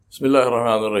بسم الله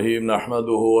الرحمن الرحيم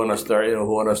نحمده ونستعينه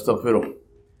ونستغفره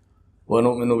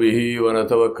ونؤمن به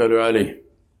ونتوكل عليه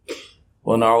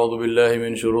ونعوذ بالله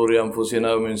من شرور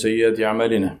أنفسنا ومن سيئات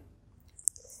أعمالنا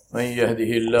من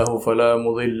يهده الله فلا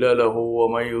مضل له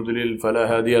ومن يضلل فلا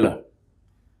هادي له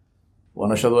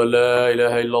ونشهد أن لا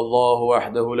إله إلا الله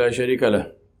وحده لا شريك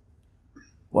له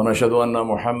ونشهد أن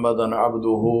محمدا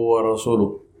عبده ورسوله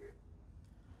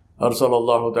أرسل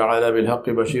الله تعالى بالحق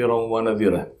بشيرا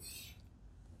ونذيرا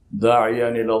داعيا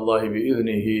إلى الله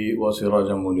بإذنه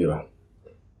وسراجا منيرا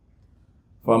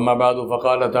فأما بعد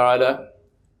فقال تعالى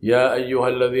يا أيها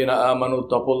الذين آمنوا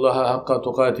اتقوا الله حق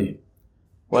تقاته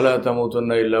ولا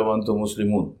تموتن إلا وأنتم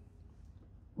مسلمون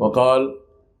وقال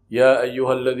يا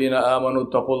أيها الذين آمنوا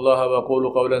اتقوا الله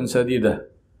وقولوا قولا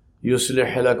سديدا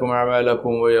يصلح لكم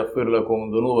أعمالكم ويغفر لكم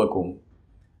ذنوبكم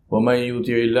ومن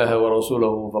يطع الله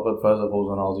ورسوله فقد فاز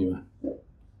فوزا عظيما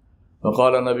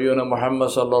وقال نبينا محمد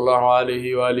صلى الله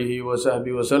عليه وآله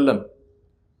وصحبه وسلم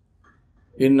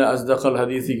إن أصدق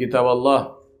الحديث كتاب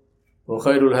الله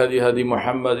وخير الهدي هدي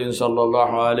محمد صلى الله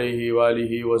عليه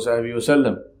وآله وصحبه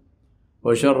وسلم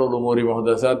وشر الأمور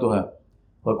محدثاتها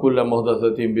وكل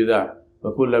محدثة بدعة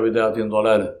وكل بدعة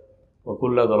ضلالة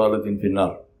وكل ضلالة في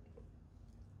النار.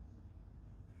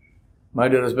 My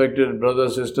dear respected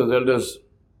brothers, sisters, elders,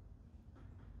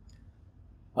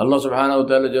 Allah subhanahu wa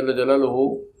ta'ala Jalla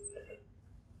Jalaluhu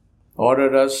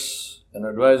ordered us and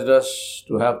advised us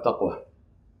to have taqwa.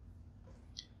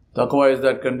 Taqwa is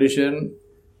that condition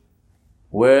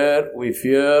where we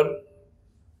fear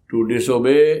to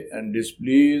disobey and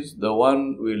displease the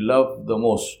one we love the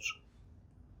most.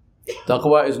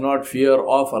 Taqwa is not fear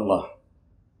of Allah.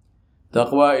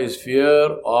 Taqwa is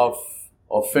fear of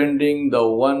offending the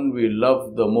one we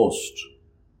love the most.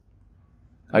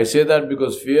 I say that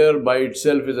because fear by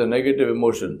itself is a negative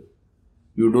emotion.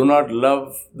 You do not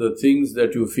love the things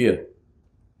that you fear.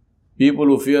 People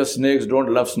who fear snakes don't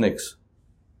love snakes.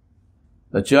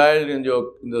 The child in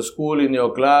the school, in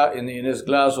your class, in his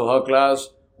class or her class,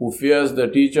 who fears the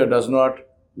teacher does not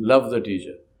love the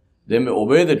teacher. They may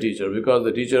obey the teacher because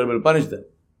the teacher will punish them,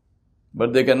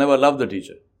 but they can never love the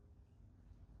teacher.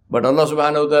 But Allah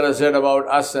subhanahu wa ta'ala said about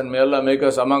us, and may Allah make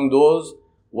us among those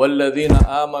وَالَّذِينَ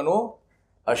آمَنُوا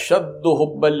أَشَدُّ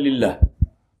حُبًّا لِلَّهِ.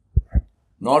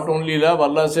 Not only love,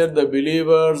 Allah said the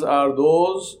believers are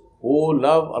those who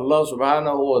love Allah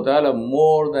subhanahu wa ta'ala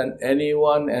more than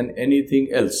anyone and anything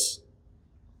else.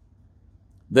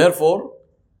 Therefore,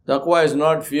 taqwa is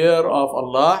not fear of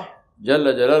Allah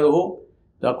Jalla Jalaluhu.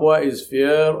 Taqwa is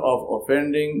fear of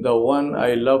offending the one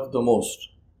I love the most.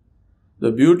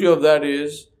 The beauty of that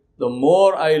is, the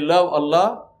more I love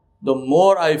Allah, the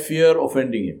more I fear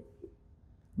offending Him.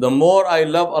 The more I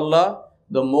love Allah,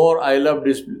 the more I love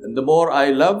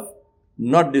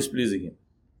not displeasing Him.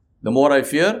 The more I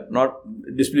fear not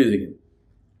displeasing Him.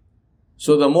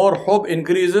 So the more hope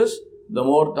increases, the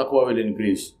more taqwa will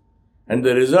increase. And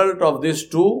the result of this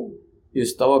too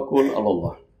is tawakkul ala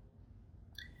Allah.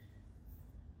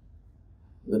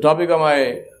 The topic of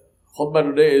my khutbah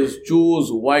today is choose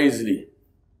wisely.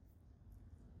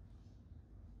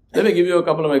 Let me give you a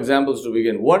couple of examples to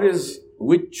begin.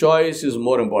 Which choice is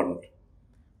more important?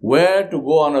 Where to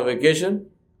go on a vacation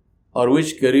or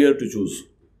which career to choose?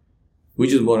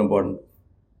 Which is more important?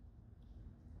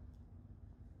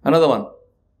 Another one.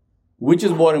 Which is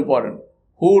more important?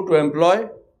 Who to employ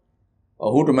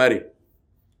or who to marry?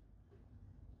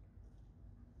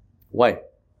 Why?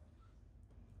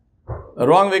 A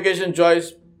wrong vacation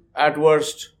choice, at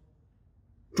worst,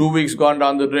 2 weeks gone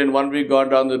down the drain, 1 week gone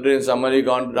down the drain, some money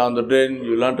gone down the drain,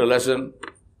 you learnt a lesson,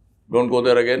 don't go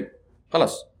there again.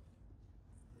 Khalas.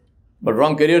 But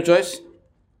wrong career choice,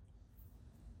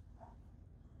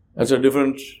 that's a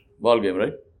different ball game,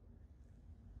 right?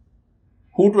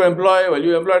 Who to employ? Well,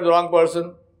 you employed the wrong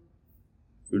person.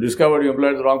 You discovered you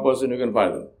employed the wrong person, you can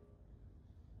fire them.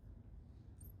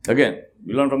 Again,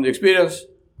 you learn from the experience,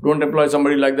 don't employ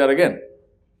somebody like that again.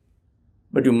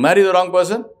 But you marry the wrong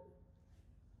person,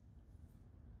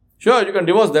 sure, you can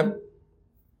divorce them,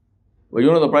 but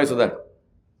you know the price of that.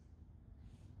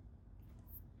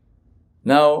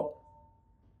 Now,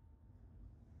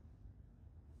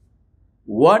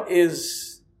 what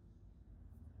is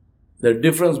the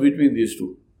difference between these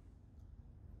two?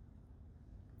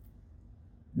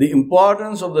 The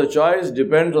importance of the choice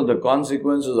depends on the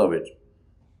consequences of it.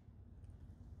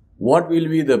 What will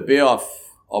be the payoff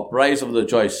or price of the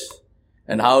choice,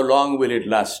 and how long will it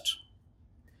last?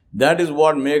 That is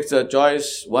what makes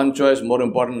one choice more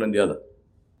important than the other.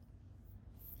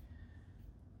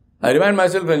 I remind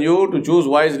myself and you to choose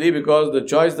wisely because the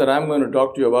choice that I am going to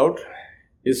talk to you about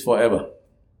is forever.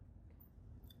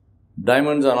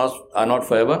 Diamonds are not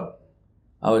forever.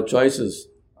 Our choices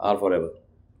are forever.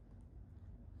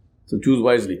 So choose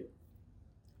wisely.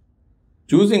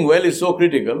 Choosing well is so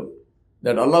critical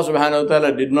that Allah subhanahu wa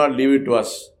ta'ala did not leave it to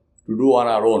us to do on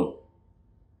our own.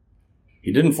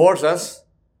 He didn't force us,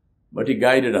 but He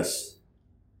guided us.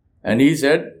 And He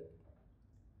said,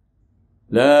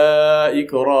 لا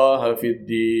إكراه في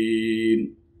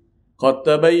الدين قد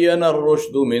تبين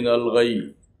الرشد من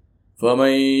الغي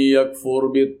فمن يكفر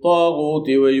بالطاغوت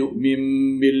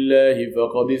ويؤمن بالله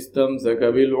فقد استمسك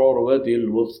بالعروة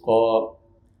الوثقى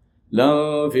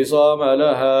لا انفصام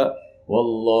لها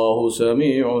والله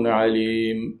سميع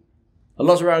عليم.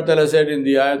 Allah subhanahu wa ta'ala said in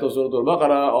the ayat of Surah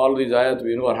Al-Baqarah, all these ayat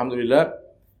we know, alhamdulillah,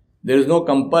 there is no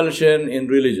compulsion in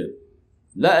religion.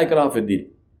 La ikraha fi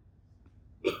din.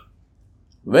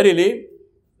 Verily,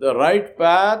 the right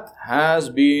path has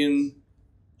been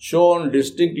shown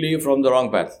distinctly from the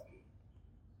wrong path.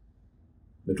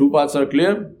 The two paths are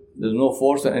clear, there is no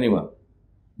force on anyone.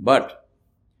 But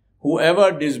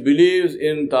whoever disbelieves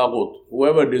in Taghut,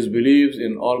 whoever disbelieves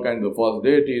in all kinds of false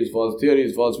deities, false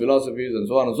theories, false philosophies, and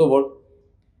so on and so forth,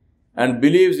 and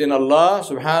believes in Allah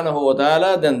subhanahu wa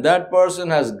ta'ala, then that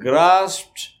person has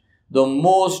grasped the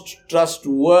most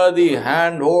trustworthy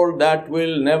handhold that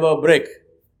will never break.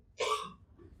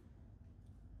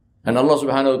 And Allah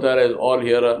subhanahu wa ta'ala is all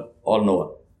hearer, all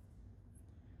knower.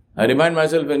 I remind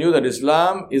myself and you that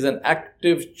Islam is an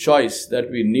active choice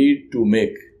that we need to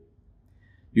make.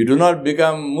 You do not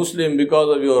become Muslim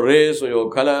because of your race or your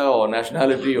color or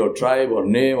nationality or tribe or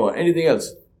name or anything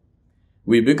else.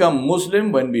 We become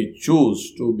Muslim when we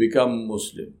choose to become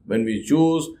Muslim. When we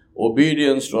choose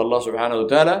obedience to Allah subhanahu wa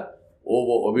ta'ala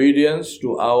over obedience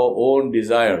to our own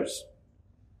desires.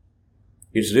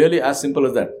 It's really as simple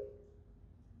as that.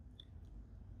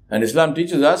 And Islam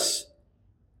teaches us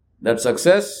that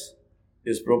success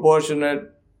is proportionate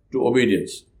to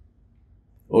obedience.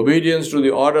 Obedience to the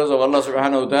orders of Allah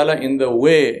subhanahu wa ta'ala in the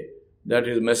way that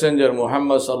His Messenger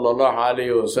Muhammad sallallahu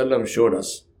alayhi wa sallam showed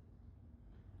us.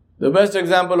 The best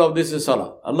example of this is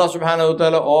Salah. Allah subhanahu wa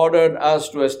ta'ala ordered us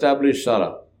to establish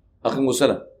Salah. Aqimus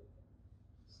Salah.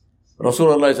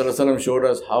 Rasulullah sallallahu alayhi wa sallam showed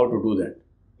us how to do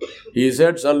that. He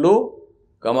said, Sallu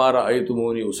kama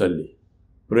ra'aytumuni usalli.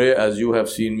 Pray as you have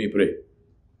seen me pray.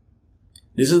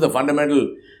 This is the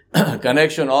fundamental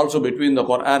connection also between the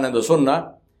Quran and the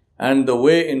Sunnah, and the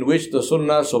way in which the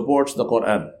Sunnah supports the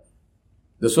Quran.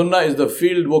 The Sunnah is the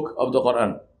field book of the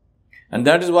Quran. And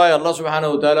that is why Allah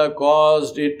subhanahu wa ta'ala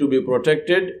caused it to be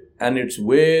protected and its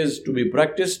ways to be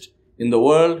practiced in the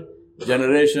world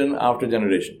generation after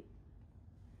generation.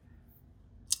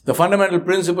 The fundamental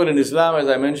principle in Islam, as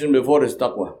I mentioned before, is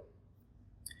taqwa.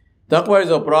 Taqwa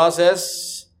is a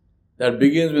process that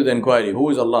begins with inquiry. Who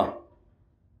is Allah?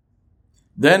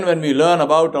 Then when we learn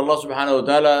about Allah subhanahu wa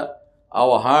ta'ala,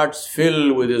 our hearts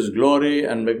fill with His glory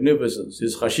and magnificence,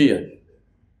 His khashiyah.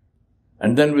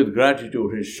 And then with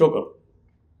gratitude, His shukr.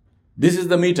 This is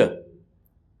the meter.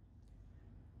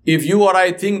 If you or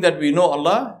I think that we know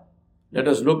Allah, let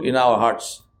us look in our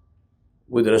hearts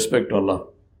with respect to Allah.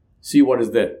 See what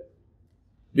is there.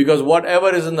 Because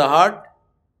whatever is in the heart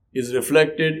is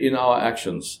reflected in our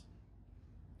actions.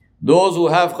 Those who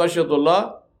have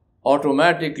khashiyatullah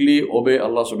automatically obey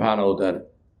Allah subhanahu wa ta'ala.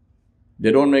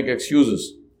 They don't make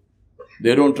excuses.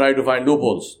 They don't try to find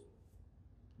loopholes.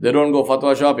 They don't go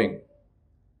fatwa shopping.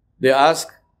 They ask,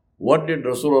 what did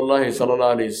Rasulullah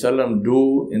sallallahu alaihi wasallam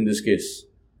do in this case?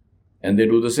 And they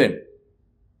do the same.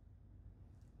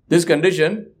 This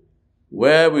condition,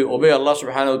 where we obey Allah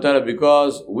subhanahu wa ta'ala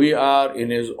because we are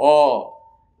in His awe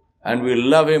and we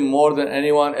love Him more than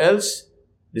anyone else,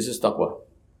 this is taqwa.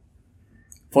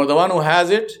 For the one who has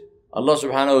it, Allah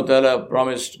subhanahu wa ta'ala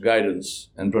promised guidance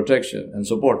and protection and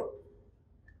support.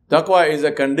 Taqwa is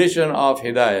a condition of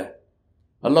hidayah.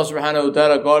 Allah subhanahu wa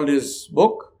ta'ala called His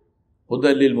book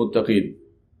Hudan lil Muttaqeen,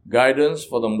 guidance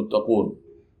for the Muttaqoon.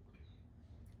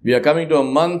 We are coming to a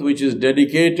month which is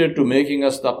dedicated to making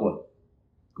us taqwa.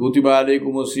 Kutiba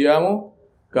alaykumus siyamu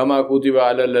kama kutiba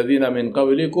ala alladhina min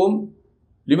qablikum.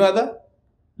 Limada?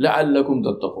 La'allakum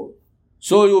tattaqun.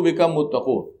 So you become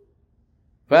muttaqun.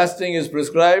 Fasting is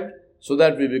prescribed so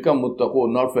that we become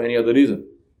muttaqun, not for any other reason.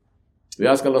 We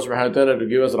ask Allah subhanahu wa ta'ala to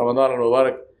give us Ramadan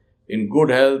al-Mubarak in good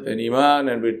health and iman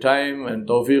and with time and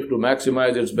tawfiq to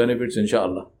maximize its benefits,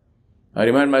 inshaAllah. I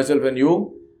remind myself and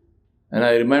you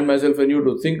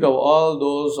to think of all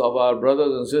those of our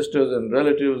brothers and sisters and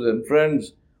relatives and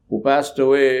friends who passed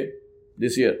away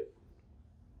this year.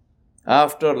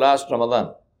 After last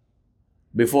Ramadan,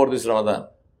 before this Ramadan.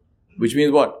 Which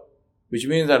means what? Which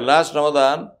means that last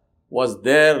Ramadan was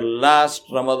their last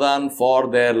Ramadan for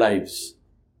their lives.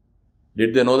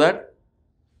 Did they know that?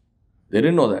 They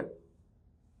didn't know that.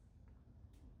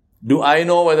 Do I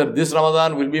know whether this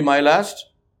Ramadan will be my last?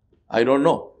 I don't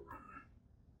know.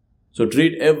 So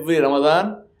treat every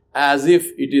Ramadan as if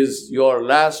it is your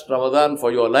last Ramadan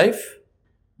for your life,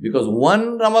 because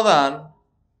one Ramadan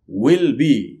will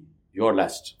be your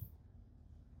last.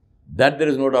 That there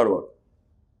is no doubt about.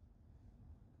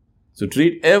 So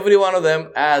treat every one of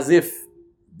them as if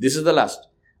this is the last.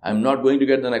 I'm not going to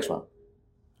get the next one.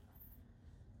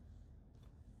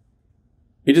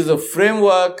 It is a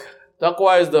framework,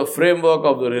 taqwa is the framework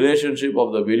of the relationship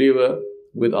of the believer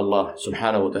with Allah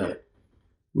subhanahu wa ta'ala,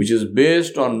 which is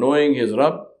based on knowing his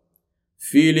Rabb,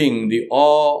 feeling the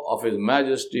awe of his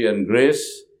majesty and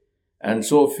grace, and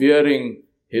so fearing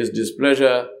his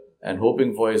displeasure and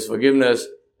hoping for his forgiveness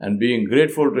and being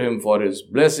grateful to him for his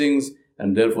blessings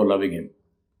and therefore loving him.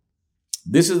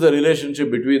 This is the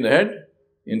relationship between the head,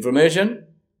 information,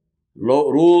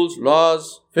 rules,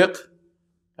 laws, fiqh,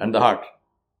 and the heart.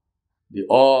 The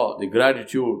awe, the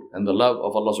gratitude, and the love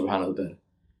of Allah subhanahu wa ta'ala.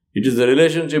 It is the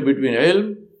relationship between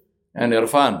ilm and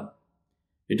irfan.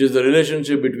 It is the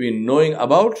relationship between knowing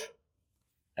about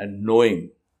and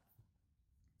knowing.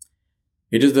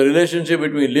 It is the relationship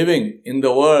between living in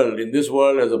the world, in this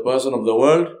world as a person of the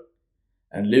world,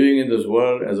 and living in this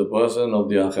world as a person of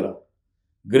the akhirah.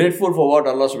 Grateful for what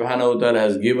Allah subhanahu wa ta'ala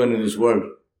has given in this world.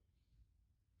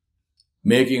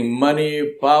 Making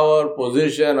money, power,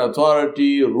 position,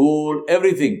 authority, rule,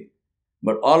 everything.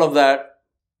 But all of that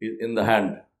is in the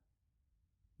hand,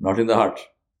 not in the heart.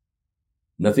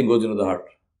 Nothing goes into the heart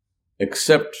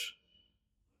except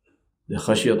the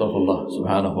khashiyat of Allah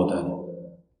subhanahu wa ta'ala.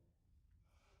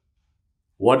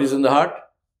 What is in the heart?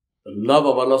 The love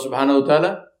of Allah subhanahu wa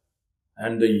ta'ala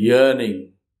and the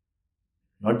yearning,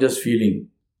 not just feeling,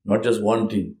 not just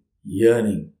wanting,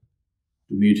 yearning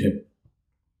to meet Him.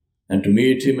 And to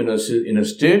meet Him in a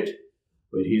state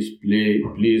where He is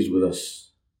pleased with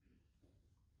us.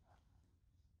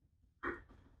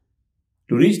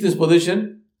 To reach this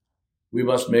position, we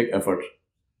must make effort,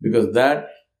 because that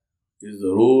is the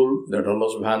rule that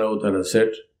Allah subhanahu wa ta'ala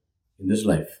set in this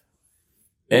life.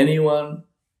 Anyone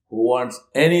who wants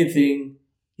anything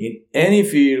in any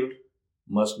field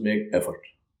must make effort.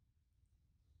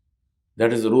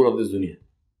 That is the rule of this dunya.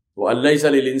 وَأَلَّيْسَ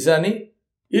لِلْإِنسَانِ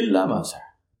إِلَّا مَا سَعَى.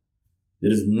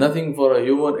 There is nothing for a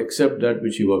human except that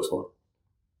which he works for.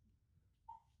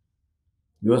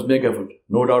 You must make effort,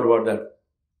 no doubt about that.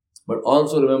 But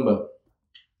also remember,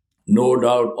 no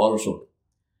doubt also,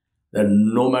 that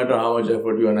no matter how much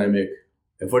effort you and I make,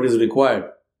 effort is required.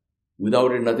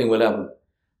 Without it, nothing will happen.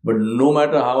 But no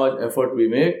matter how much effort we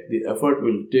make, the effort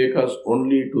will take us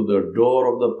only to the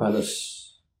door of the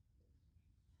palace.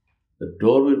 The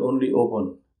door will only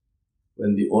open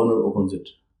when the owner opens it.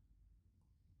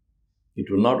 It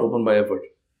will not open by effort.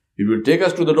 It will take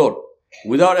us to the door.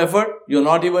 Without effort, you're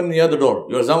not even near the door.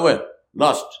 You're somewhere,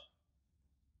 lost.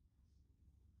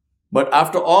 But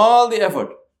after all the effort,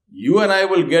 you and I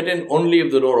will get in only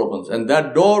if the door opens. And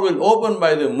that door will open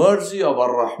by the mercy of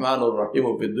Ar-Rahman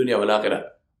Ar-Rahim fi dunya wal akhirah.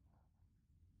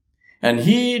 And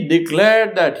He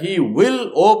declared that He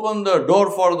will open the door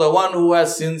for the one who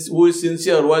is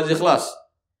sincere, who has ikhlas,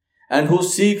 and who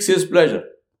seeks His pleasure.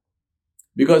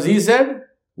 Because He said,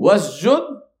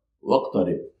 Wasjud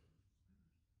waqtarib.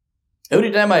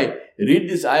 Every time I read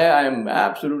this ayah, I am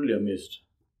absolutely amazed.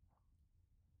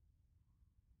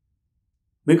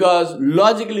 Because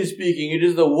logically speaking, it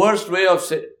is the worst way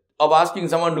of asking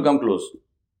someone to come close.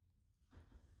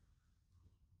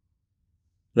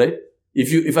 Right?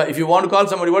 If you want to call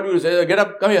somebody, what do you say? Get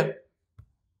up, come here.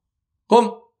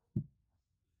 Come.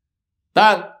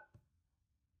 Tal.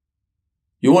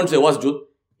 You won't say wasjud.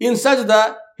 In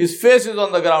sajda, his face is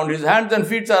on the ground, his hands and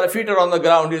feet are on the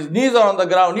ground, his knees are on the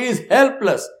ground, he is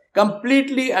helpless,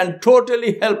 completely and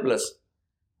totally helpless.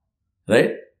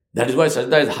 Right? That is why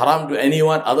sajda is haram to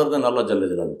anyone other than Allah Jalla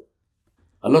Jalaluhu.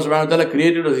 Allah subhanahu wa ta'ala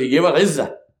created us, He gave us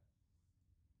izzah.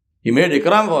 He made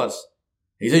ikram for us.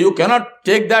 He said, you cannot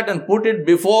take that and put it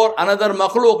before another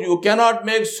makhluk. You cannot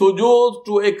make sujood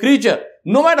to a creature,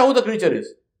 no matter who the creature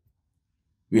is.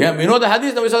 We know the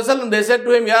hadith, Nabi Sallallahu Alaihi Wasallam, they said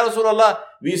to him, Ya Rasulullah,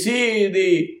 we see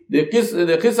the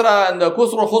Kisra and the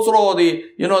Khusro,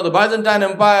 the Byzantine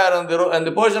Empire and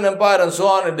the Persian Empire and so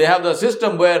on, and they have the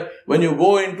system where when you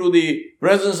go into the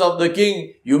presence of the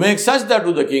king, you make sajda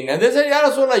to the king. And they said, Ya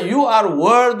Rasulullah, you are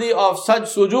worthy of such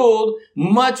sujood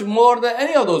much more than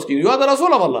any of those kings. You are the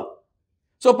Rasul of Allah.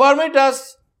 So permit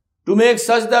us to make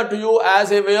sajda to you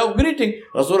as a way of greeting.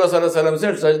 Rasulullah Sallallahu Alaihi Wasallam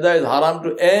said, sajda is haram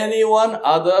to anyone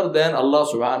other than Allah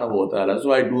subhanahu wa ta'ala.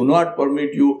 So I do not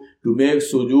permit you to make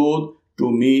sujood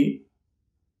to me.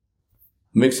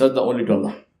 Make sajda only to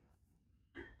Allah.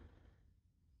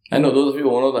 I know those of you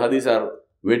who know the hadith are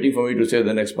waiting for me to say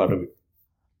the next part of it.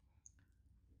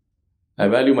 I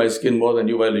value my skin more than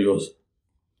you value yours.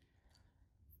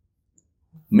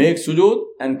 Make sujood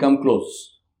and come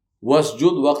close.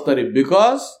 Wasjud waqtarib.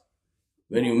 Because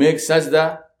when you make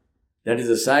sajda, that is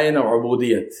a sign of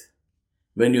ubudiyat.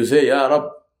 When you say, Ya Rabb,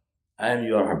 I am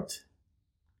your abd.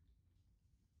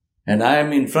 And I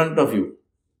am in front of you,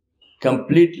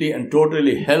 completely and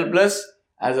totally helpless,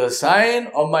 as a sign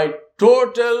of my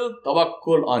total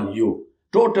tawakkul on you,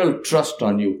 total trust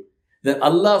on you. Then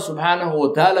Allah subhanahu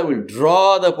wa ta'ala will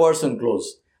draw the person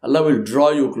close. Allah will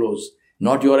draw you close,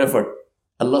 not your effort.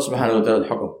 Allah subhanahu wa ta'ala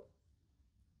hukum.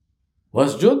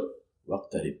 Wasjud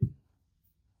waqtarib.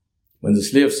 When the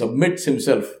slave submits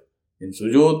himself in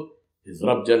sujood, his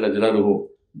Rabb Jalla Jalaluhu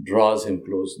draws him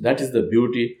close. That is the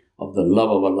beauty of the love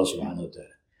of Allah subhanahu wa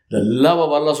ta'ala. The love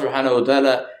of Allah subhanahu wa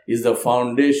ta'ala is the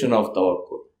foundation of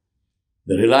tawakkul.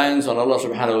 The reliance on Allah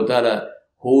subhanahu wa ta'ala,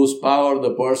 whose power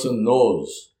the person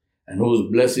knows and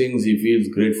whose blessings he feels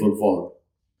grateful for.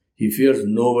 He fears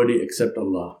nobody except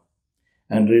Allah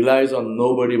and relies on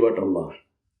nobody but Allah.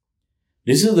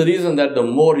 This is the reason that the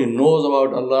more he knows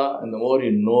about Allah and the more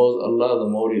he knows Allah, the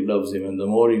more he loves Him and the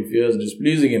more he fears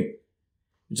displeasing Him.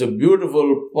 It's a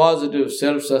beautiful, positive,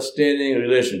 self-sustaining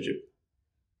relationship.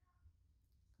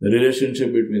 The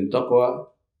relationship between taqwa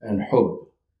and hubb,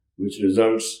 which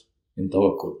results in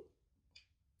tawakkul.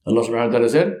 Allah subhanahu wa ta'ala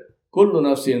said, كُلُّ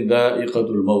نَفْسٍ ذَائِقَةُ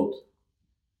الْمَوْتِ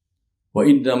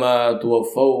وَإِنَّمَا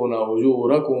تُوَفَّوْنَ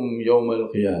أُجُورَكُمْ يَوْمَ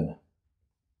الْقِيَامَةِ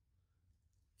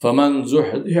فَمَنْ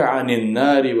زُحْزِحَ عَنِ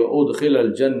النَّارِ وَأُدْخِلَ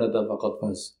الْجَنَّةَ فَقَدْ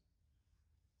فَازَ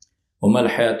وَمَا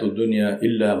الْحَيَاةُ الدُّنْيَا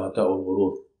إِلَّا مَتَاعُ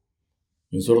الْغُرُورِ.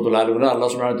 In Surah Al-Imran, Allah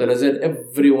subhanahu wa ta'ala said,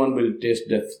 everyone will taste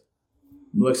death.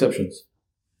 No exceptions.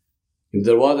 If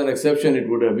there was an exception, it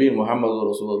would have been Muhammad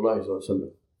Rasulullah sallallahu alaihi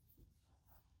wasallam.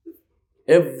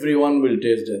 Everyone will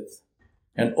taste death.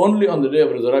 And only on the day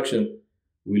of resurrection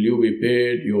will you be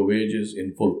paid your wages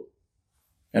in full.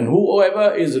 And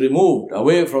whoever is removed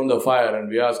away from the fire, and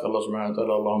we ask Allah subhanahu wa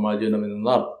ta'ala, Allahumma ajirna min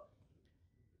al-nar,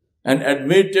 and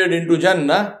admitted into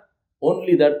Jannah,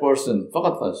 only that person,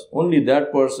 faqat faz, only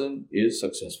that person is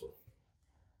successful.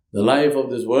 The life of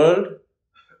this world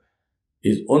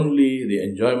is only the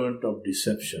enjoyment of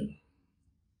deception.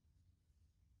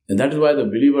 And that is why the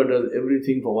believer does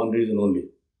everything for one reason only,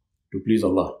 to please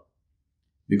Allah.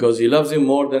 Because he loves Him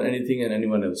more than anything and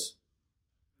anyone else.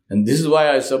 And this is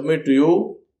why I submit to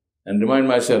you and remind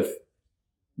myself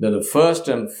that the first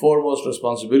and foremost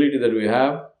responsibility that we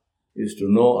have is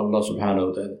to know Allah subhanahu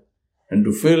wa ta'ala and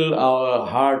to fill our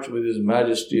hearts with His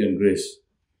majesty and grace.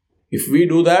 If we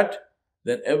do that,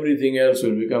 then everything else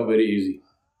will become very easy.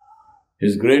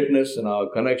 His greatness and our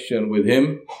connection with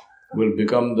Him will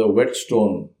become the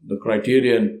whetstone, the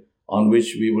criterion on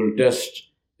which we will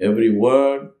test every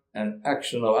word and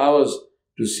action of ours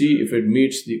to see if it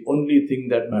meets the only thing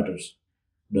that matters.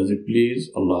 Does it please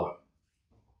Allah?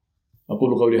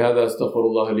 أقول قولي هذا أستغفر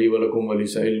الله لي ولكم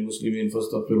ولسائر المسلمين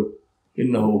فاستغفروه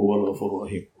إنه هو الغفور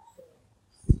الرحيم.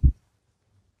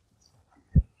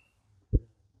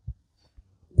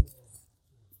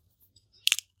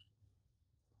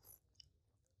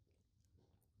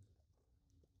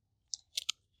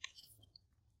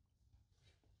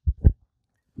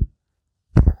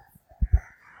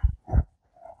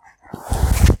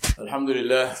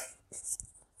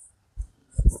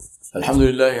 الحمد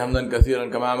لله حمدا كثيرا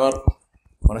كما أمر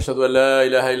ونشهد أن لا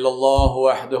إله إلا الله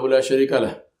وحده لا شريك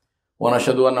له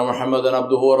ونشهد أن محمدا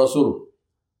عبده ورسوله.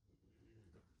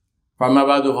 فأما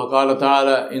بعد فقال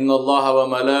تعالى إن الله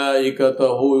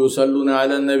وملائكته يصلون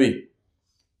على النبي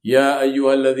يا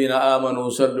أيها الذين آمنوا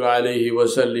صلوا عليه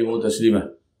وسلموا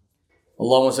تسليما.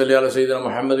 اللهم صل على سيدنا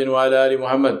محمد وعلى آل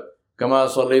محمد كما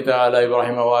صليت على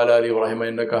إبراهيم وعلى آل إبراهيم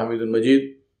إنك حميد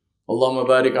مجيد. اللهم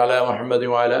بارك على محمد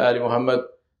وعلى آل محمد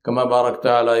كما باركت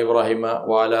على إبراهيم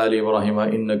وعلى آل إبراهيم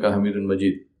إنك حميد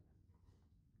مجيد.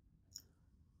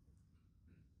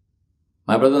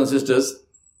 My brothers and sisters,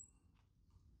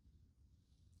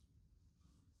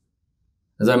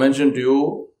 as I mentioned to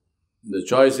you, the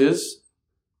choice is,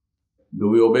 do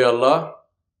we obey Allah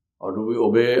or do we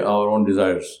obey our own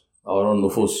desires, our own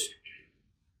nufus?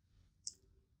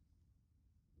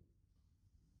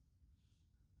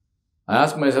 I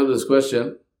ask myself this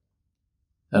question,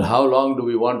 that how long do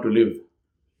we want to live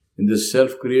in this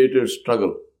self-created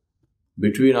struggle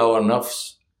between our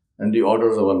nafs and the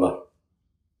orders of Allah?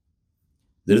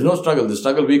 There is no struggle, the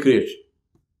struggle we create.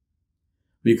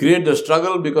 We create the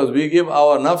struggle because we give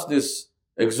our nafs this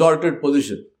exalted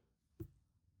position,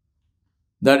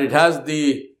 that it has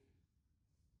the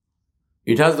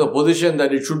position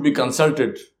that it should be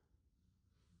consulted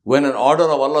when an order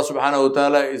of Allah subhanahu wa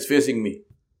ta'ala is facing me?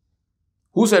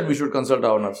 Who said we should consult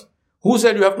our nafs? Who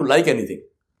said you have to like anything?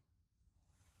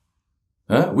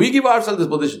 We give ourselves this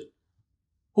position.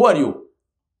 Who are you?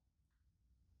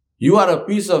 You are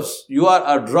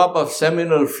a drop of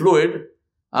seminal fluid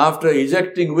after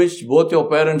ejecting which both your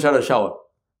parents had a shower.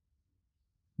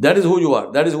 That is who you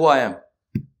are. That is who I am.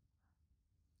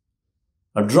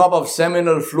 A drop of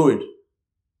seminal fluid.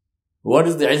 What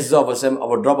is the izzah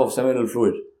of a drop of seminal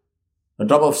fluid? A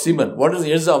drop of semen. What is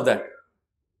the izzah of that?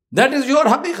 That is your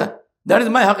haqiqah. That is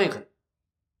my haqiqah.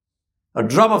 A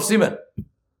drop of semen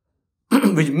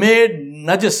which made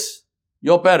najis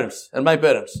your parents and my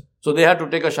parents. So they had to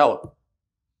take a shower.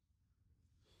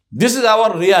 This is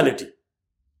our reality.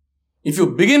 If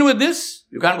you begin with this,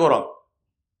 you can't go wrong.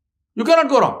 You cannot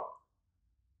go wrong.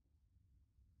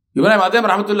 Ibrahim Adham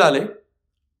Rahmatullah Alayh,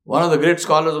 one of the great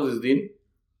scholars of this deen,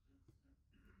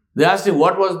 they asked him,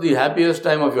 what was the happiest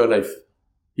time of your life?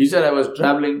 He said, I was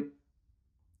traveling.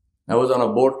 I was on a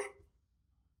boat.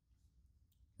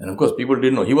 And of course, people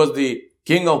didn't know. He was the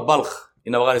king of Balkh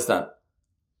in Afghanistan.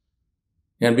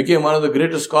 And became one of the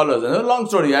greatest scholars. And a long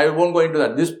story, I won't go into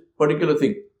that. This particular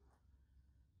thing.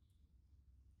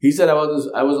 He said, I was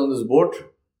on this boat.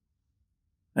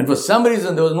 And for some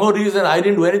reason, there was no reason, I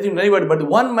didn't do anything to anybody. But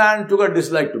one man took a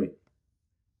dislike to me.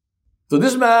 So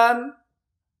this man,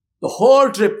 the whole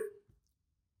trip,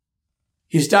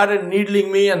 he started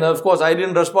needling me, and of course I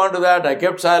didn't respond to that. I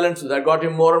kept silent, so that got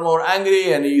him more and more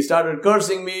angry, and he started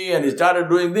cursing me, and he started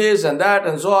doing this and that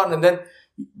and so on. And then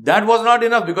that was not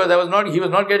enough because he was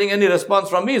not getting any response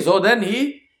from me. So then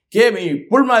he came, he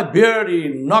pulled my beard, he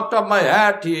knocked off my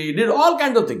hat, he did all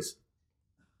kinds of things.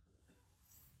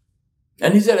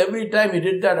 And he said, every time he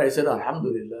did that, I said,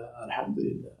 Alhamdulillah,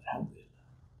 Alhamdulillah, Alhamdulillah.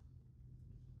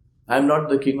 I am not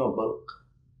the king of Balkh.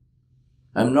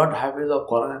 I am not Hafiz of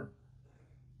Quran.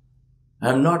 I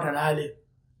am not an alim.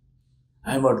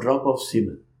 I am a drop of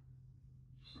semen.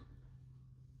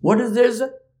 What is this?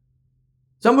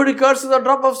 Somebody curses a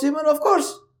drop of semen? Of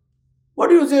course. What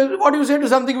do you say? What do you say to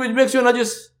something which makes you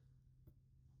najis?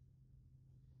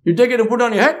 You take it and put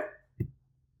on your head?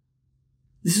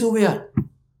 This is who we are.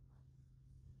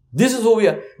 This is who we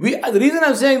are. The reason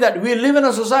I'm saying that, we live in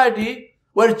a society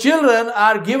where children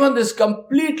are given this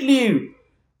completely,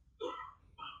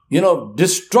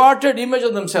 distorted image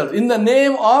of themselves in the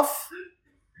name of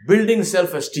building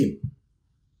self-esteem.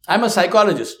 I'm a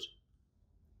psychologist.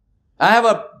 I have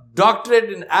a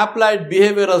doctorate in applied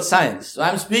behavioral science. So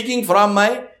I'm speaking from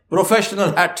my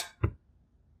professional hat.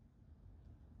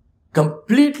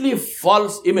 Completely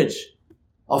false image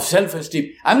of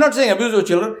self-esteem. I'm not saying abuse your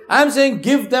children. I'm saying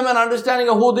give them an understanding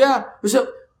of who they are. You say,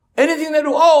 anything they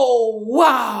do, oh,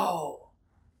 wow.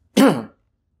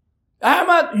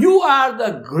 Ahmad, you are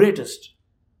the greatest.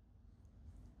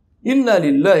 Inna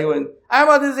lillahi wa inna.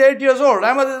 Ahmad is 8 years old.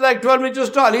 Ahmad is like 12 inches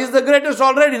tall. He is the greatest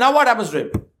already. Now what happens to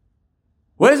him?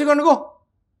 Where is he going to go?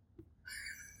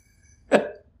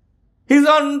 He's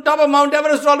on top of Mount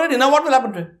Everest already. Now what will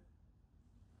happen to him?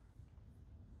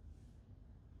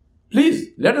 Please,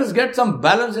 let us get some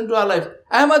balance into our lives.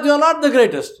 Ahmad, you are not the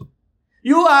greatest.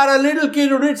 You are a little kid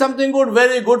who did something good,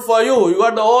 very good for you. You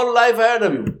got the whole life ahead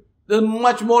of you. There's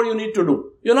much more you need to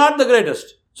do. You're not the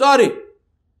greatest. Sorry.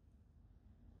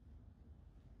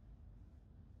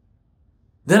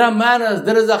 There are manners,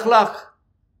 there is akhlaq.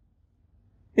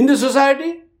 In the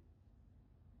society,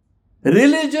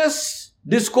 religious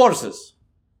discourses,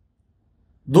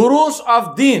 durus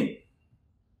of deen.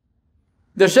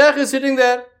 The shaykh is sitting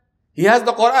there, he has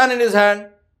the Quran in his hand,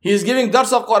 he is giving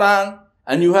dars of Quran,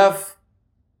 and you have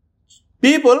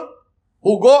people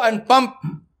who go and pump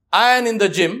iron in the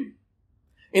gym.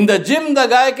 In the gym, the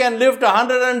guy can lift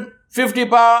 150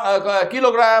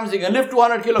 kilograms, he can lift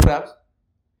 200 kilograms,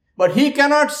 but he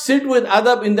cannot sit with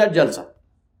adab in that jalsa.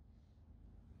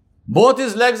 Both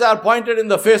his legs are pointed in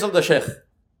the face of the shaykh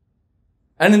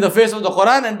and in the face of the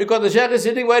Quran, and because the shaykh is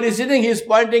sitting where he is sitting, he is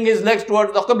pointing his legs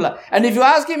towards the qibla. And if you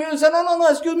ask him, he will say, no,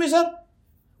 excuse me sir,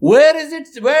 where does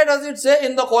it say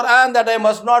in the Quran that I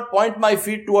must not point my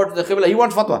feet towards the qibla? He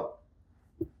wants fatwa.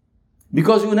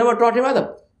 Because you never taught him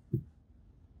adab.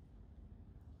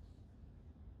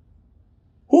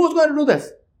 Who is going to do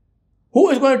this? Who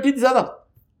is going to teach this adab?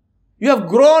 You have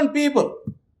grown people,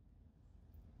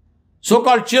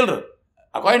 so-called children.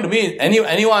 According to me,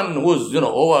 anyone who's,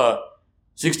 over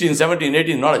 16, 17,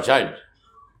 18 is not a child.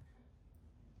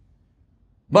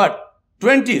 But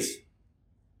 20s,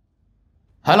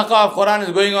 halaqah of Quran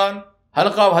is going on,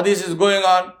 halaqah of hadith is going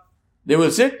on. They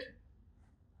will sit,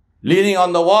 leaning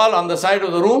on the wall, on the side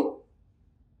of the room,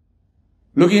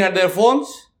 looking at their phones,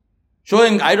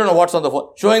 showing, I don't know what's on the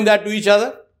phone, showing that to each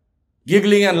other.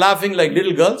 giggling and laughing like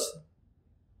little girls?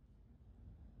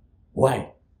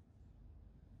 Why?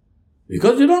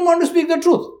 Because you don't want to speak the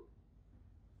truth.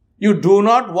 You do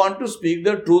not want to speak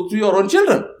the truth to your own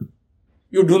children.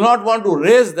 You do not want to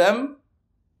raise them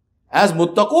as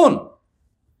muttaqoon.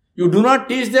 You do not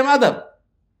teach them adab.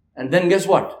 And then guess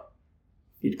what?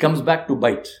 It comes back to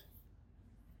bite.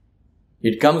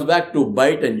 It comes back to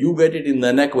bite, and you get it in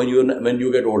the neck when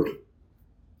you get old.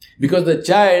 Because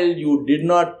you did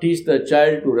not teach the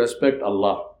child to respect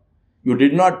Allah. You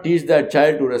did not teach that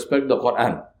child to respect the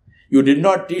Quran. You did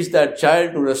not teach that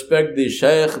child to respect the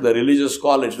shaykh, the religious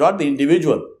scholar. It's not the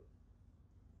individual.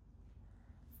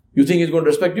 You think he's going to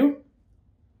respect you?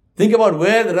 Think about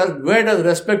where does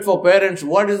respect for parents,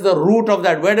 what is the root of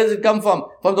that? Where does it come from?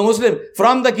 From the Muslim?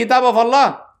 From the Kitab of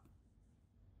Allah.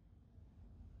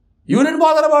 You didn't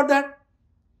bother about that.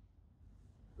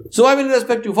 So I will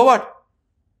respect you. For what?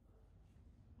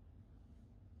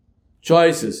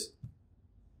 Choices.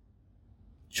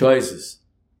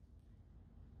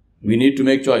 We need to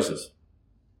make choices.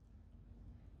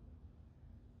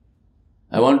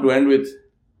 I want to end with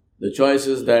the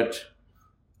choices that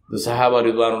the Sahaba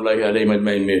Ridwanullahi alayhim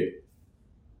ajma'in made.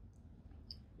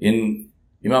 In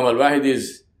Imam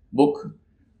al-Wahidi's book,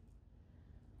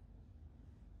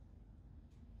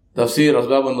 Tafsir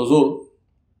Asbab al-Nuzul,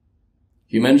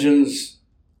 he mentions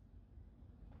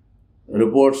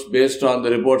reports based on the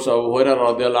reports of Abu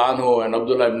Hurairah radiallahu anhu and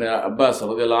Abdullah ibn Abbas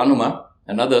radiallahu anhuma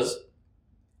and others.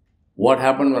 What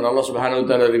happened when Allah subhanahu wa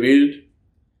ta'ala revealed,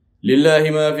 لِلَّهِ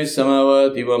مَا فِي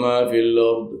السَّمَاوَاتِ وَمَا فِي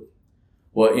الْأَرْضِ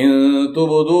وَإِن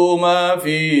تُبْدُوا مَا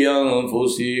فِي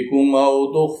أَنفُسِكُمْ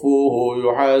أَوْ تُخْفُوهُ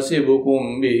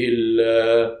يُحَاسِبْكُم بِهِ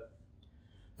اللَّهُ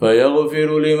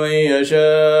فَيَغْفِرُ لِمَن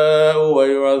يَشَاءُ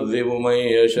وَيُعَذِّبُ مَن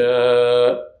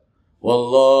يَشَاءُ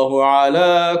وَاللَّهُ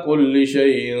عَلَى كُلِّ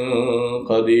شَيْءٍ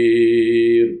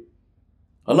قَدِيرٌ.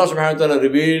 Allah subhanahu wa ta'ala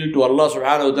revealed, to Allah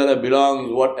subhanahu wa ta'ala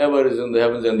belongs whatever is in the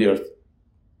heavens and the earth.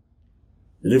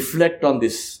 Reflect on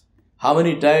this. How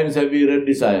many times have we read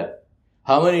this ayah?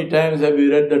 How many times have we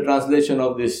read the translation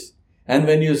of this? And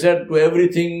when you said to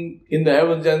everything in the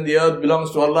heavens and the earth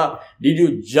belongs to Allah, did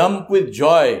you jump with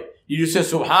joy? Did you say,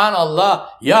 Subhanallah,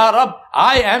 Ya Rab,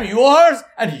 I am yours,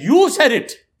 and you said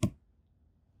it.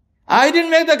 I didn't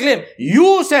make the claim.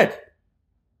 You said.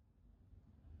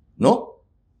 No?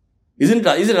 Isn't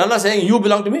Allah saying you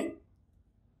belong to me?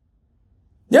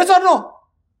 Yes or no?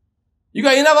 You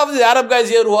got enough of these Arab guys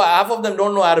here who half of them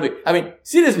don't know Arabic. I mean,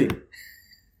 seriously.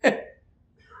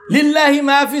 Lillahi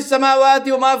ma fi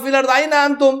samawati wa ma fi al-ard. Aina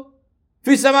antum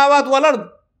fi samawati wal ard.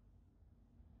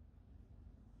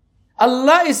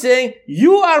 Allah is saying,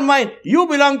 you are mine. You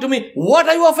belong to me. What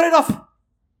are you afraid of?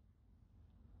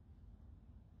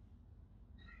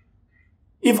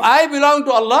 If I belong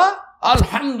to Allah,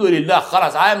 Alhamdulillah,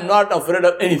 khalas, I am not afraid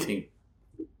of anything.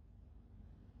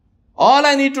 All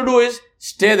I need to do is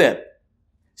stay there.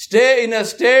 Stay in a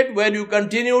state where you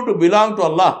continue to belong to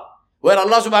Allah. Where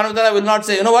Allah subhanahu wa ta'ala will not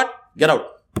say, you know what? Get out.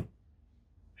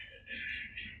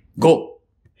 Go.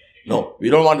 No, we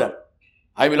don't want that.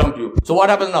 I belong to you. So what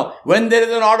happens now? When there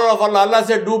is an order of Allah, Allah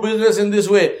said, do business in this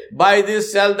way. Buy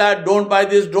this, sell that, don't buy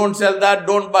this, don't sell that,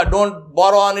 don't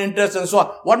borrow on interest and so on.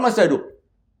 What must I do?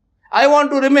 I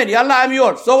want to remain. Ya Allah, I am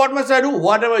yours. So what must I do?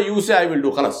 Whatever you say, I will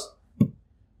do. Khalas.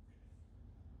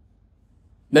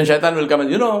 Then shaitan will come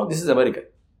and, this is America.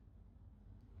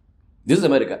 This is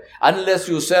America. Unless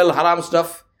you sell haram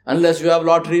stuff, unless you have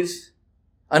lotteries,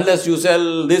 unless you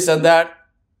sell this and that,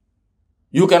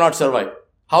 you cannot survive.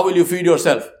 How will you feed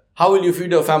yourself? How will you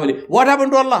feed your family? What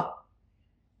happened to Allah?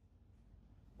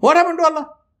 What happened to Allah?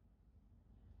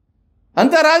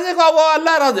 Anta raziq wa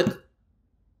Allah raziq.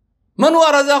 من هو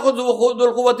رزاق ذو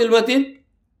القوة المتين؟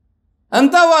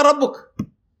 أنت وربك.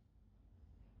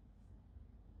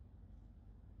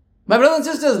 My brothers and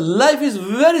sisters, life is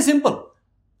very simple.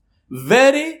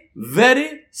 Very,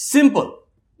 very simple.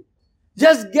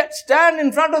 Just stand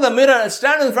in front of the mirror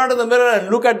and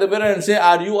look at the mirror and say,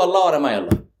 are you Allah or am I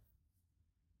Allah?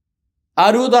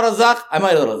 Are you the Razaq? Am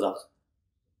I the Razaq?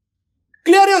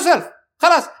 Clear yourself.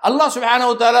 Khalas. Allah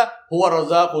subhanahu wa ta'ala, huwa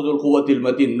Razaq dhul quwwatil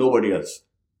matin, nobody else.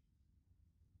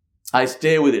 I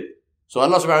stay with it. So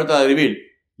Allah subhanahu wa ta'ala revealed,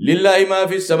 Lillahi ma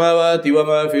fi samawati wa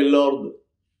ma fi al-ard.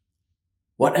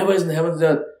 Whatever is in the heavens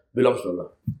and earth belongs to Allah.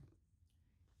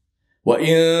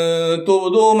 وَإِن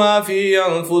تُبْدُوا مَا فِي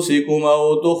أَنفُسِكُمْ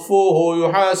أَوْ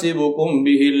تُخْفُوهُ يُحَاسِبُكُم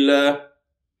بِهِ اللَّهُ.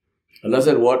 Allah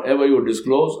said, whatever you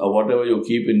disclose or whatever you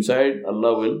keep inside,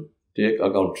 Allah will take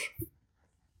account.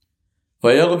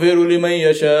 فَيَغْفِرُ لِمَن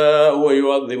يَشَاءُ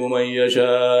وَيُعَذِّبُ مَن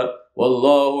يَشَاءُ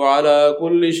Wallahu ala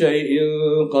kulli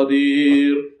shay'in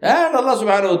qadir. And Allah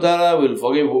subhanahu wa ta'ala will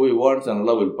forgive who He wants and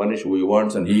Allah will punish who He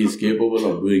wants, and He is capable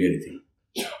of doing anything.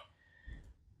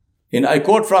 I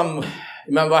quote from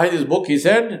Imam Wahid's book, he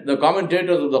said, the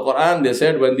commentators of the Quran, they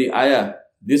said when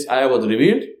this ayah was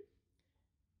revealed,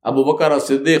 Abu Bakr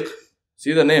as-Siddiq,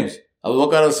 see the names, Abu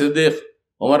Bakr as-Siddiq,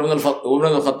 Umar ibn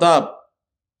al-Khattab,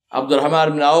 Abdurrahman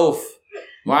ibn Auf,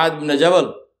 Mu'adh ibn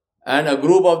Jabal, and a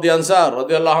group of the Ansar,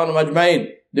 radiallahu anhum ajma'in,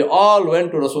 they all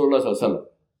went to Rasulullah sallallahu alaihi wasallam.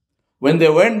 When they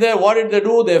went there, what did they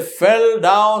do? They fell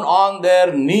down on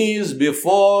their knees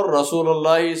before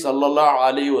Rasulullah sallallahu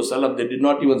alaihi wasallam. They did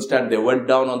not even stand. They went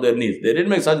down on their knees. They didn't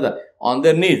make sajda. On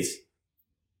their knees.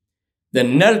 They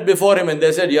knelt before him and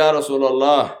they said, Ya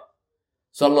Rasulullah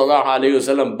sallallahu alaihi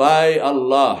wasallam, by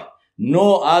Allah,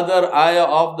 no other ayah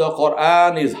of the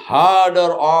Quran is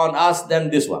harder on us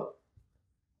than this one.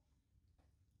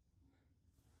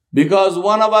 Because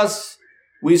one of us,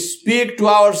 we speak to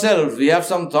ourselves, we have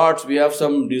some thoughts, we have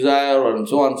some desire, and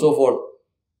so on and so forth,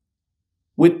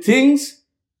 with things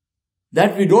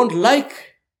that we don't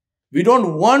like. We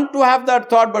don't want to have that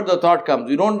thought, but the thought comes.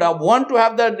 We don't want to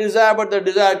have that desire, but the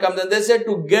desire comes. And they said,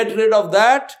 to get rid of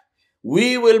that,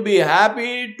 we will be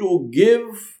happy to give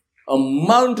a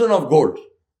mountain of gold.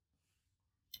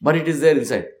 But it is there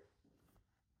inside.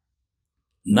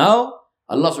 Now,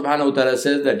 Allah subhanahu wa ta'ala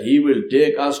says that He will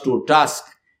take us to task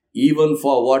even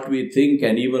for what we think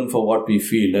and even for what we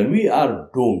feel. And we are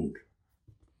doomed.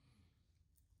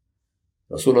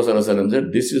 Rasulullah sallallahu alaihi wasallam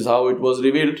said, this is how it was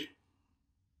revealed.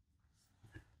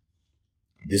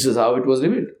 This is how it was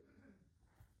revealed.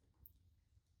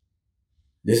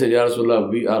 They said, Ya Rasulullah,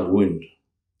 we are ruined.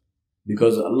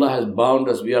 Because Allah has bound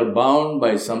us. We are bound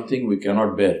by something we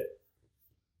cannot bear.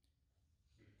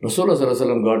 Rasulullah sallallahu alaihi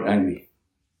wasallam got angry.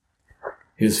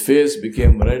 His face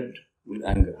became red with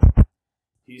anger.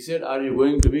 He said, are you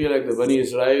going to be like the Bani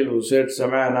Israel who said,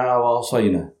 Sama'na wa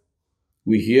asayna?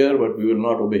 We hear but we will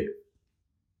not obey.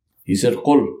 He said,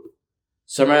 Qul,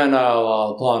 Sama'na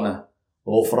wa atana,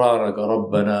 ghufranaka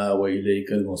rabbana wa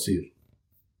ilayka al-masir.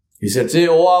 He said, say,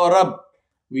 O our Rabb,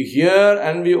 we hear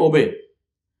and we obey.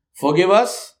 Forgive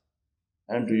us,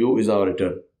 and to you is our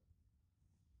return.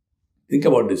 Think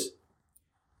about this.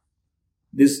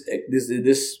 This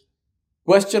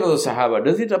question of the Sahaba,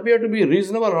 does it appear to be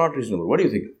reasonable or not reasonable? What do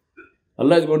you think?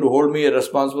 Allah is going to hold me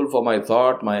responsible for my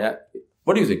thought,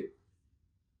 what do you think?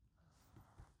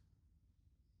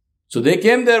 So they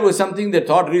came there with something they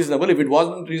thought reasonable. If it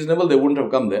wasn't reasonable, they wouldn't have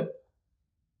come there.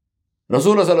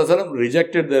 Rasulullah sallallahu alaihi wasallam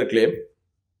rejected their claim.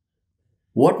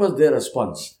 What was their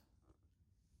response?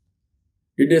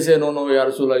 Did they say, no, Ya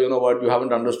Rasulullah, you know what, you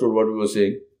haven't understood what we were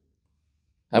saying.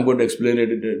 I'm going to explain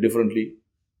it differently.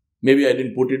 Maybe I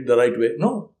didn't put it the right way.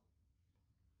 No.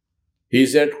 He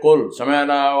said, Qul,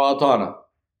 Sama'na wa atana,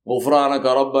 ghufranaka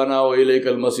rabbana wa ilayka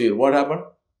al-masir. What happened?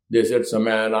 They said,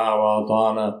 Sama'na wa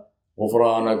atana,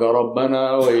 ghufranaka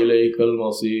rabbana wa ilayka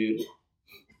al-masir.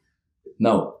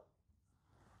 Now,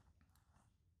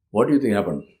 what do you think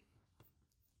happened?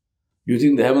 Do you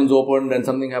think the heavens opened and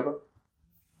something happened?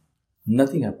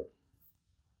 Nothing happened.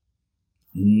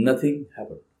 Nothing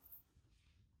happened.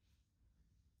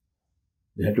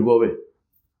 They had to go away.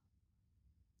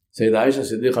 Sayyidah Aisha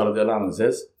Siddiqa radiallahu anha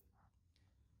says,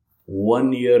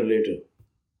 1 year later,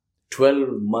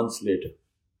 12 months later,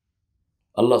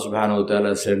 Allah subhanahu wa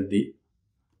ta'ala sent the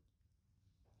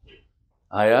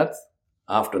ayat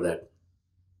after that.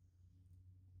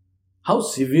 How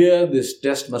severe this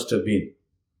test must have been.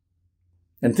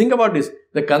 And think about this.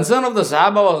 The concern of the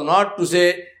Sahaba was not to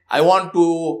say, I want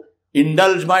to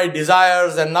indulge my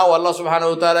desires and now Allah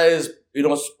subhanahu wa ta'ala is,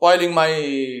 spoiling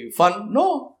my fun.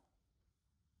 No.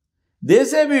 They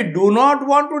say we do not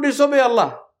want to disobey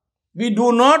Allah. We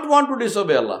do not want to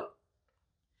disobey Allah.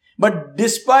 But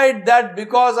despite that,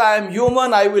 because I am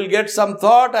human, I will get some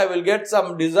thought, I will get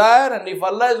some desire, and if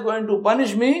Allah is going to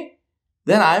punish me,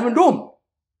 then I am doomed.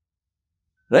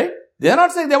 Right? They are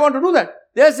not saying they want to do that.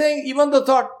 They are saying even the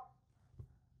thought.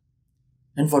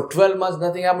 And for 12 months,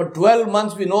 nothing happened. 12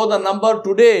 months, we know the number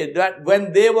today. That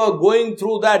when they were going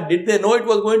through that, did they know it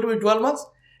was going to be 12 months?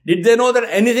 Did they know that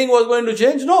anything was going to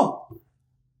change? No.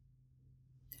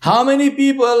 How many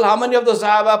people, how many of the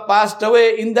Sahaba passed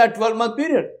away in that 12-month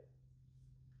period?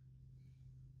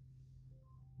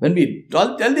 When we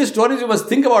tell these stories, you must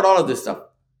think about all of this stuff.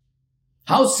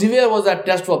 How severe was that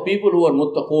test for people who were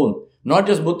muttaqoon? Not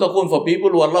just muttaqoon, for people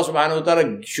who Allah subhanahu wa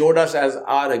ta'ala showed us as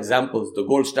our examples, the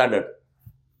gold standard.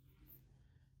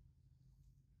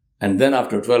 And then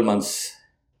after 12 months,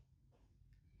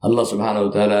 Allah subhanahu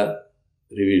wa ta'ala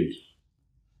revealed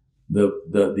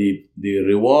the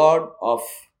reward of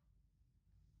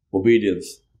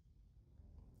Obedience.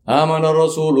 آمن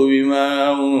الرسول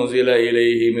بما أنزل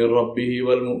إليه من ربه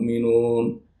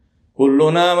والمؤمنون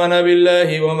كلنا آمن بالله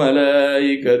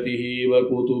وملائكته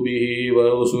وكتبه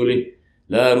ورسله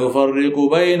لا نفرق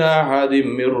بين أحد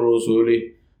من رسله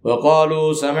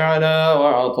وقالوا سمعنا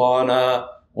وأطعنا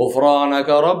غفرانك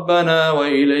ربنا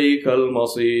وإليك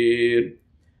المصير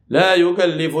لا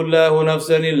يكلف الله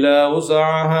نفسا إلا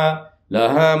وسعها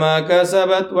لها ما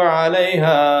كسبت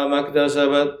وعليها ما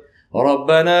اكتسبت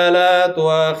ربنا لا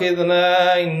تؤاخذنا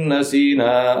إن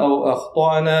نسينا أو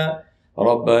أخطأنا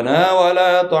ربنا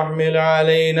ولا تحمل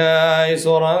علينا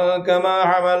إصرا كما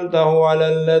حملته على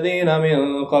الذين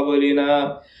من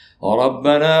قبلنا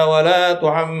ربنا ولا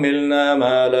تحملنا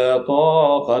ما لا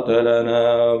طاقة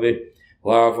لنا به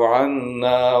واعف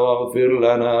عنا واغفر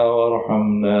لنا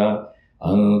وارحمنا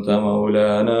أنت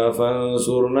مولانا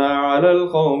فانصرنا على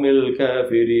القوم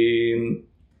الكافرين.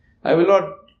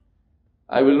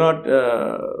 I will not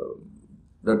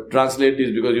translate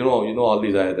this because you know all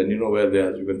these ayat and you know where they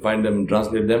are. You can find them and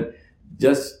translate them.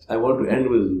 I want to end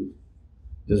with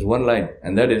just one line,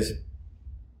 and that is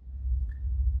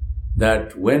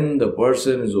that when the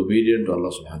person is obedient to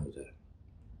Allah subhanahu wa ta'ala,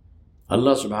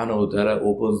 Allah subhanahu wa ta'ala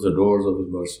opens the doors of His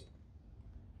mercy.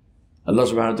 Allah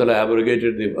subhanahu wa ta'ala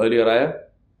abrogated the earlier ayah.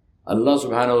 Allah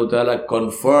subhanahu wa ta'ala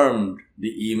confirmed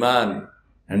the iman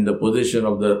and the position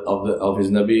of His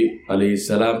Nabi alayhi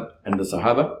salam and the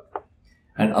Sahaba.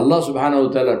 And Allah subhanahu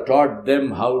wa ta'ala taught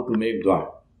them how to make dua.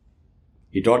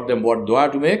 He taught them what dua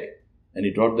to make, and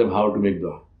He taught them how to make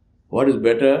dua. What is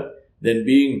better than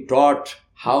being taught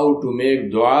how to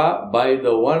make dua by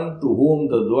the one to whom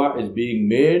the dua is being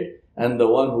made and the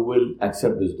one who will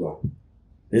accept this dua?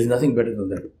 There is nothing better than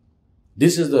that.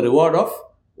 This is the reward of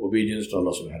obedience to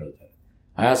Allah subhanahu wa ta'ala.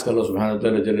 I ask Allah subhanahu wa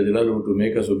ta'ala to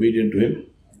make us obedient to Him.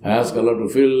 I ask Allah to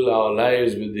fill our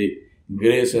lives with the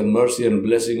grace and mercy and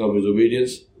blessing of His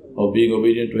obedience, of being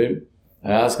obedient to Him.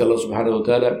 I ask Allah subhanahu wa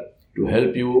ta'ala to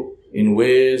help you in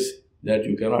ways that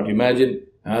you cannot imagine.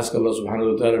 I ask Allah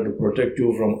subhanahu wa ta'ala to protect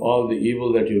you from all the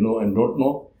evil that you know and don't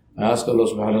know. I ask Allah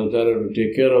subhanahu wa ta'ala to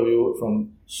take care of you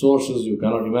from sources you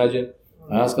cannot imagine.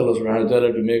 I ask Allah subhanahu wa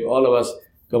ta'ala to make all of us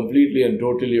completely and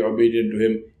totally obedient to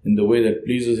Him in the way that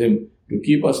pleases Him, to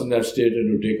keep us in that state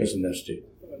and to take us in that state.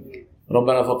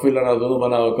 ربنا فاغفر لنا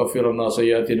ذنوبنا وكفر عنا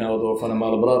سيئاتنا وتوفنا مع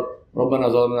الأبرار ربنا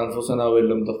ظلمنا أنفسنا وإن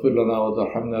لم تغفر لنا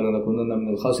وترحمنا لنكونن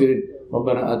من الخاسرين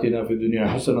ربنا آتنا في الدنيا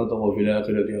حسنة وفي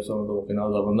الآخرة حسنة وقنا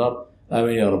عذاب النار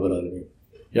آمين يا رب العالمين.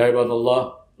 يا عباد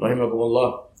الله رحمكم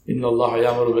الله إن الله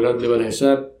يأمر بالعدل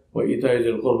والإحسان وإيتاء ذي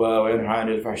القربى وينهى عن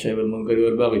الفحشاء والمنكر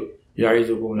والبغي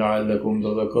يعظكم لعلكم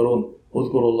تذكرون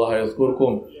اذكروا الله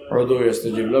يذكركم وادعوه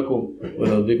يستجب لكم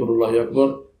ولذكر الله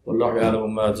أكبر والله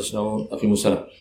يعلم ما تصنعون. أقيموا الصلاة.